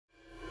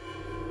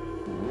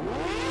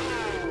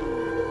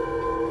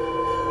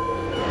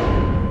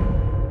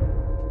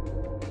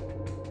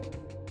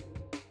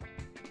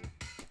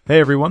Hey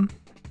everyone,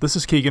 this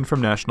is Keegan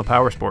from National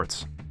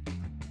Powersports.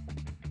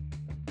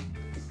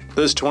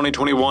 This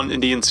 2021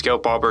 Indian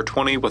Scout Bobber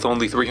 20 with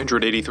only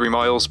 383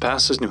 miles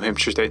passes New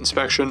Hampshire State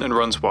inspection and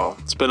runs well.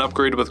 It's been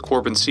upgraded with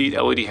Corbin seat,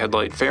 LED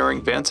headlight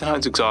fairing, Vance &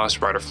 Hines exhaust,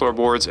 rider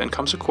floorboards, and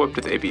comes equipped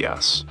with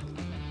ABS.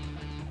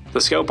 The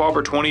Scout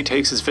Bobber 20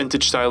 takes its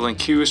vintage styling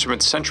cues from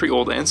its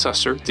century-old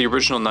ancestor, the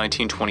original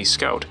 1920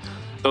 Scout,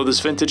 though this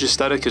vintage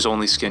aesthetic is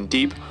only skin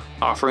deep,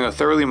 offering a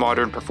thoroughly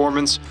modern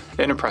performance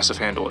and impressive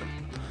handling.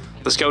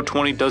 The Scout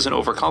 20 doesn't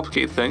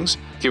overcomplicate things,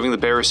 giving the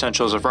bare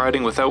essentials of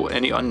riding without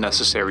any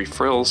unnecessary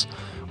frills,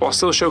 while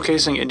still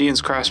showcasing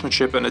Indian's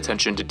craftsmanship and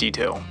attention to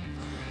detail.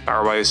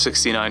 Powered by a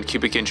 69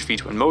 cubic inch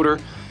V-twin motor,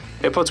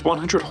 it puts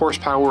 100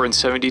 horsepower and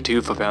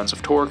 72 foot-pounds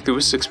of torque through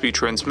a 6-speed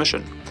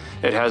transmission.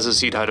 It has a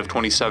seat height of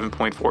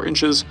 27.4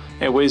 inches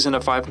and weighs in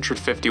at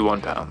 551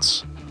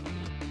 pounds.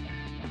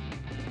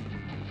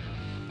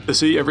 To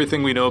see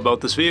everything we know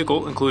about this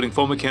vehicle, including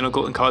full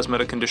mechanical and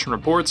cosmetic condition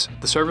reports,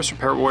 the service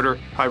repair order,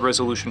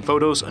 high-resolution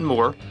photos, and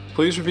more,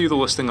 please review the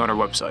listing on our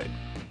website.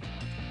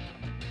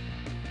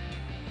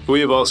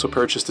 We have also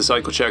purchased the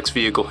CycleCheck's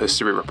Vehicle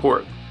History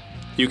Report.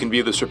 You can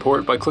view this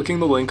report by clicking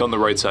the link on the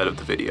right side of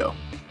the video.